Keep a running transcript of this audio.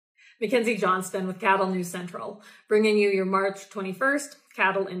Mackenzie Johnston with Cattle News Central, bringing you your March 21st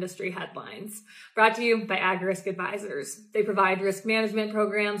cattle industry headlines. Brought to you by AgRisk Advisors. They provide risk management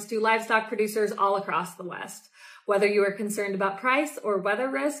programs to livestock producers all across the West. Whether you are concerned about price or weather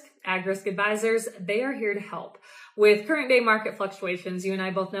risk, AgRisk Advisors, they are here to help. With current day market fluctuations, you and I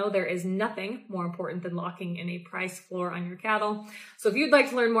both know there is nothing more important than locking in a price floor on your cattle. So if you'd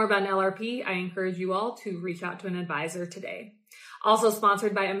like to learn more about an LRP, I encourage you all to reach out to an advisor today. Also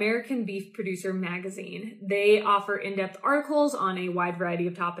sponsored by American Beef Producer Magazine. They offer in-depth articles on a wide variety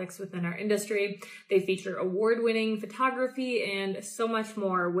of topics within our industry. They feature award-winning photography and so much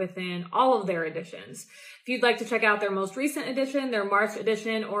more within all of their editions. If you'd like to check out their most recent edition, their March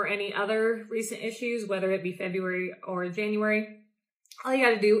edition, or any other recent issues, whether it be February or January, all you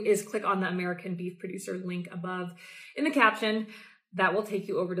got to do is click on the American Beef Producer link above in the caption. That will take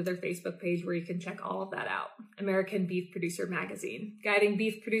you over to their Facebook page where you can check all of that out. American Beef Producer Magazine, guiding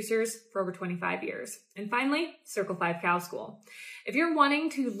beef producers for over 25 years. And finally, Circle 5 Cow School. If you're wanting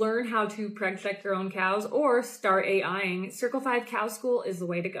to learn how to preg check your own cows or start AIing, Circle 5 Cow School is the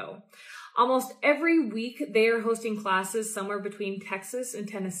way to go. Almost every week, they are hosting classes somewhere between Texas and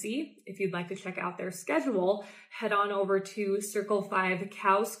Tennessee. If you'd like to check out their schedule, head on over to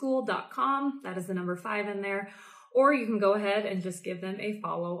circle5cowschool.com. That is the number 5 in there. Or you can go ahead and just give them a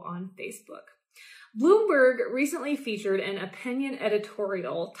follow on Facebook. Bloomberg recently featured an opinion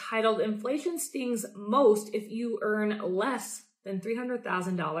editorial titled "Inflation Stings Most If You Earn Less Than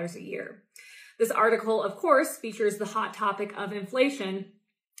 $300,000 a Year." This article, of course, features the hot topic of inflation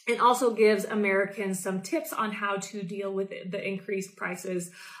and also gives Americans some tips on how to deal with the increased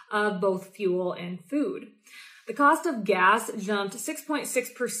prices of both fuel and food. The cost of gas jumped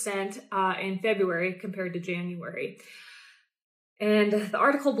 6.6% in February compared to January. And the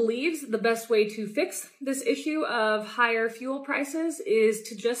article believes the best way to fix this issue of higher fuel prices is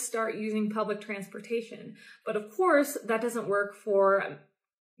to just start using public transportation. But of course, that doesn't work for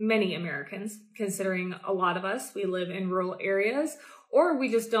many Americans, considering a lot of us, we live in rural areas, or we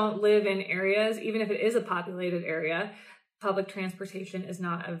just don't live in areas, even if it is a populated area, public transportation is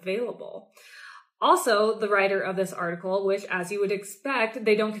not available. Also, the writer of this article, which as you would expect,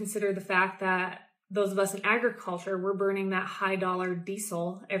 they don't consider the fact that those of us in agriculture, we're burning that high dollar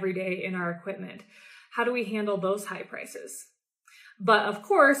diesel every day in our equipment. How do we handle those high prices? But of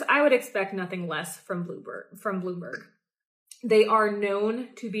course, I would expect nothing less from Bloomberg. They are known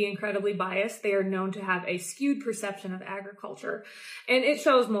to be incredibly biased. They are known to have a skewed perception of agriculture, and it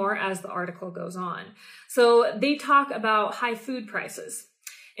shows more as the article goes on. So they talk about high food prices.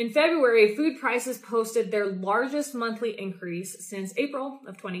 In February, food prices posted their largest monthly increase since April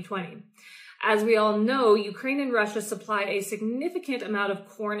of 2020. As we all know, Ukraine and Russia supply a significant amount of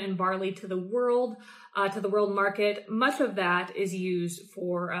corn and barley to the world market. Much of that is used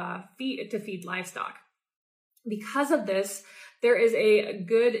for to feed livestock. Because of this, there is a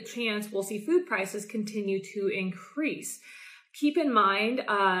good chance we'll see food prices continue to increase. Keep in mind,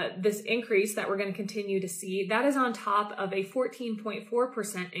 this increase that we're going to continue to see, that is on top of a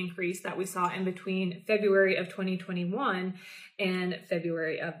 14.4% increase that we saw in between February of 2021 and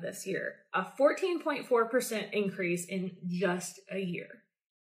February of this year. A 14.4% increase in just a year.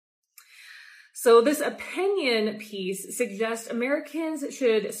 So this opinion piece suggests Americans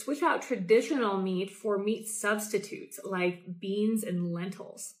should switch out traditional meat for meat substitutes like beans and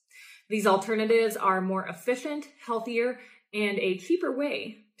lentils. These alternatives are more efficient, healthier, and a cheaper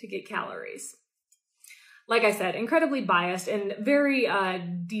way to get calories. Like I said, incredibly biased and very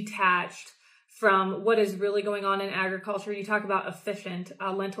detached from what is really going on in agriculture. You talk about efficient,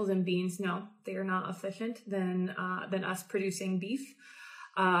 lentils and beans. No, they are not efficient than us producing beef.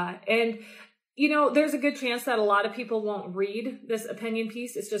 And you know, there's a good chance that a lot of people won't read this opinion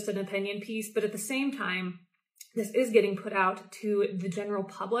piece. It's just an opinion piece. But at the same time, this is getting put out to the general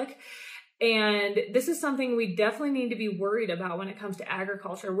public. And this is something we definitely need to be worried about when it comes to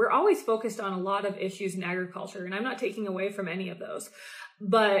agriculture. We're always focused on a lot of issues in agriculture, and I'm not taking away from any of those.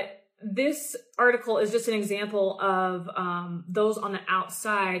 But this article is just an example of those on the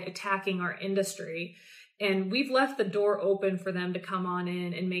outside attacking our industry. And we've left the door open for them to come on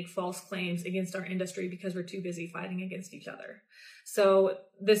in and make false claims against our industry because we're too busy fighting against each other. So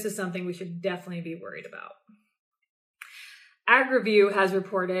this is something we should definitely be worried about. AgriView has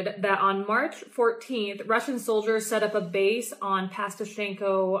reported that on March 14th, Russian soldiers set up a base on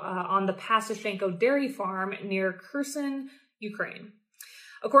the Pastashenko dairy farm near Kherson, Ukraine.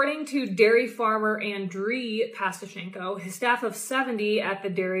 According to dairy farmer Andriy Pastashenko, his staff of 70 at the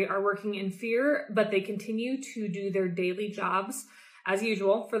dairy are working in fear, but they continue to do their daily jobs as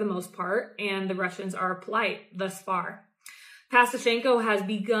usual for the most part, and the Russians are polite thus far. Pastashenko has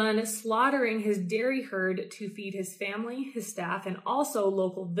begun slaughtering his dairy herd to feed his family, his staff, and also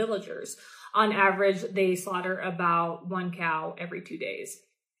local villagers. On average, they slaughter about 1 cow every 2 days.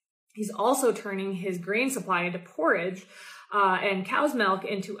 He's also turning his grain supply into porridge and cow's milk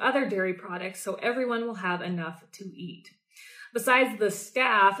into other dairy products so everyone will have enough to eat. Besides the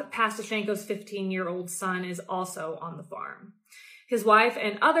staff, Pastashenko's 15-year-old son is also on the farm. His wife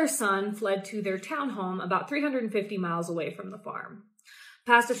and other son fled to their townhome about 350 miles away from the farm.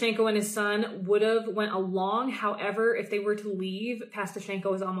 Pastashenko and his son would have went along. However, if they were to leave,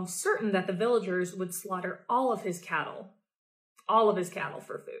 Pastashenko is almost certain that the villagers would slaughter all of his cattle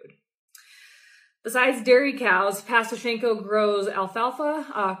for food. Besides dairy cows, Pastashenko grows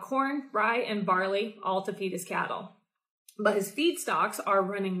alfalfa, corn, rye, and barley, all to feed his cattle. But his feed stocks are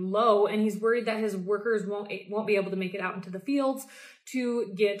running low, and he's worried that his workers won't be able to make it out into the fields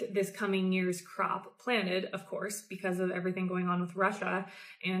to get this coming year's crop planted, of course, because of everything going on with Russia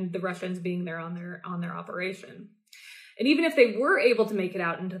and the Russians being there on their operation. And even if they were able to make it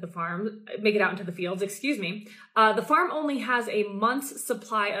out into the fields, the farm only has a month's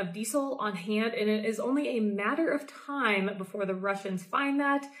supply of diesel on hand, and it is only a matter of time before the Russians find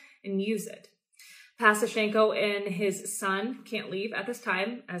that and use it. Pastashenko and his son can't leave at this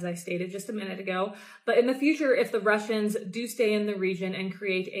time, as I stated just a minute ago, but in the future, if the Russians do stay in the region and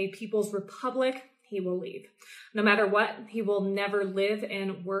create a People's Republic, he will leave. No matter what, he will never live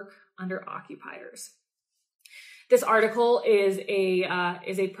and work under occupiers. This article is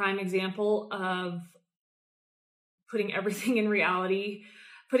a prime example of putting everything in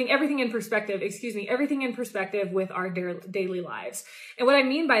perspective with our daily lives. And what I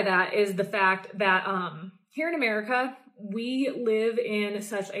mean by that is the fact that here in America, we live in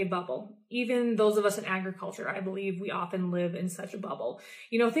such a bubble. Even those of us in agriculture, I believe we often live in such a bubble.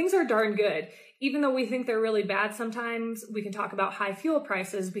 You know, things are darn good. Even though we think they're really bad sometimes, we can talk about high fuel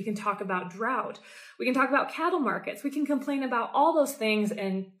prices, we can talk about drought, we can talk about cattle markets, we can complain about all those things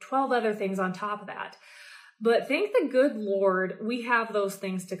and 12 other things on top of that. But thank the good Lord, we have those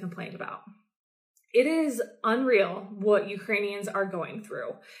things to complain about. It is unreal what Ukrainians are going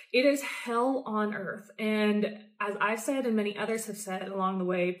through. It is hell on earth. And as I've said and many others have said along the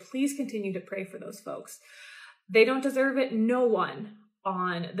way, please continue to pray for those folks. They don't deserve it. No one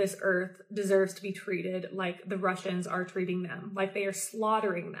on this earth deserves to be treated like the Russians are treating them, like they are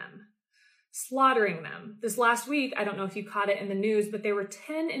slaughtering them. This last week, I don't know if you caught it in the news, but there were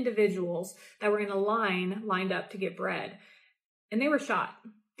 10 individuals that were in a line lined up to get bread, and they were shot.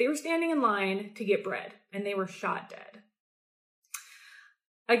 They were standing in line to get bread, and they were shot dead.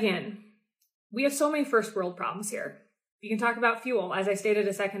 Again, we have so many first world problems here. You can talk about fuel, as I stated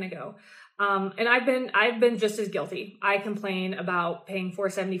a second ago. And I've been just as guilty. I complain about paying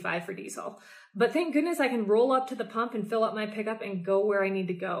 $4.75 for diesel. But thank goodness I can roll up to the pump and fill up my pickup and go where I need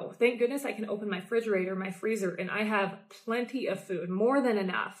to go. Thank goodness I can open my refrigerator, my freezer, and I have plenty of food, more than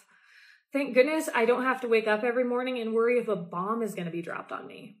enough. Thank goodness I don't have to wake up every morning and worry if a bomb is going to be dropped on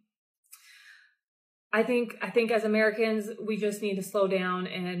me. I think as Americans, we just need to slow down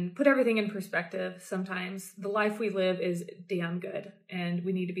and put everything in perspective sometimes. The life we live is damn good, and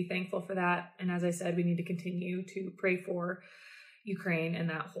we need to be thankful for that. And as I said, we need to continue to pray for Ukraine and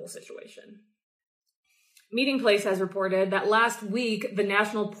that whole situation. Meeting Place has reported that last week, the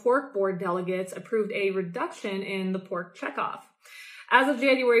National Pork Board delegates approved a reduction in the pork checkoff. As of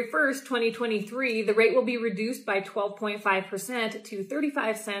January 1st, 2023, the rate will be reduced by 12.5% to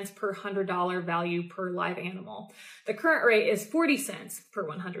 35 cents per $100 value per live animal. The current rate is 40 cents per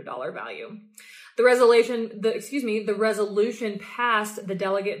 $100 value. The resolution passed the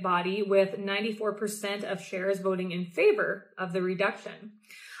delegate body with 94% of shares voting in favor of the reduction.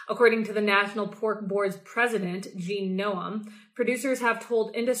 According to the National Pork Board's president, Gene Noam, producers have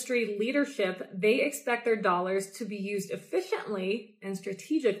told industry leadership they expect their dollars to be used efficiently and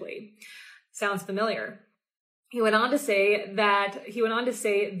strategically. Sounds familiar. He went on to say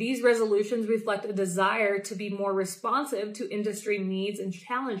these resolutions reflect a desire to be more responsive to industry needs and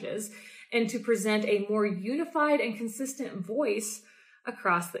challenges and to present a more unified and consistent voice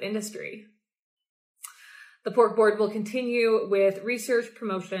across the industry. The Pork Board will continue with research,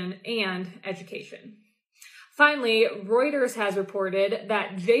 promotion, and education. Finally, Reuters has reported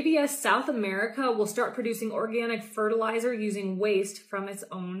that JBS South America will start producing organic fertilizer using waste from its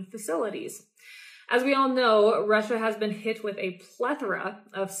own facilities. As we all know, Russia has been hit with a plethora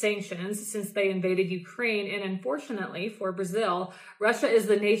of sanctions since they invaded Ukraine, and unfortunately for Brazil, Russia is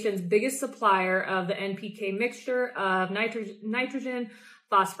the nation's biggest supplier of the NPK mixture of nitrogen,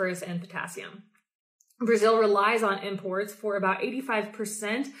 phosphorus, and potassium. Brazil relies on imports for about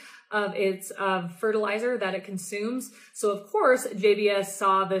 85% of its fertilizer that it consumes. So of course, JBS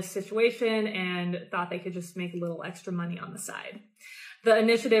saw this situation and thought they could just make a little extra money on the side. The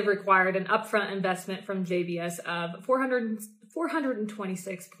initiative required an upfront investment from JBS of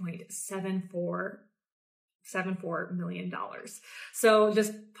 $426.74 million. So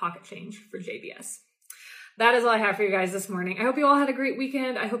just pocket change for JBS. That is all I have for you guys this morning. I hope you all had a great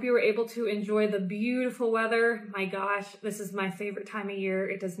weekend. I hope you were able to enjoy the beautiful weather. My gosh, this is my favorite time of year.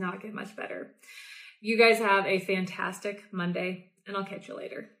 It does not get much better. You guys have a fantastic Monday, and I'll catch you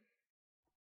later.